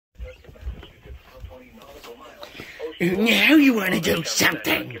Now you want to do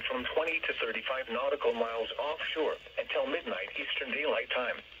something. From 20 to 35 nautical miles offshore until midnight Eastern Daylight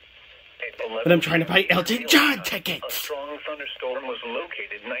Time. But I'm trying to buy Elton John tickets. A strong thunderstorm was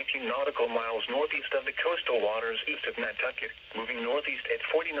located 19 nautical miles northeast of the coastal waters east of Nantucket, moving northeast at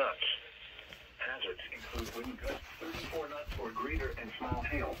 40 knots. Hazards include wind gusts 34 knots or greater and small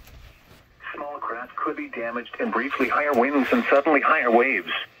hail. Small craft could be damaged and briefly higher winds and suddenly higher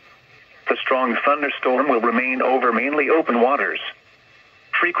waves. The strong thunderstorm will remain over mainly open waters.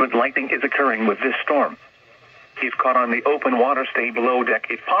 Frequent lightning is occurring with this storm. If caught on the open water, stay below deck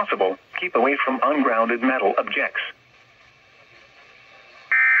if possible. Keep away from ungrounded metal objects.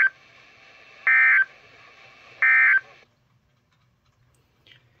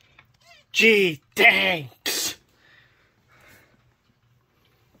 Gee, thanks.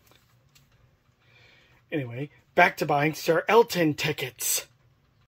 Anyway, back to buying Sir Elton tickets.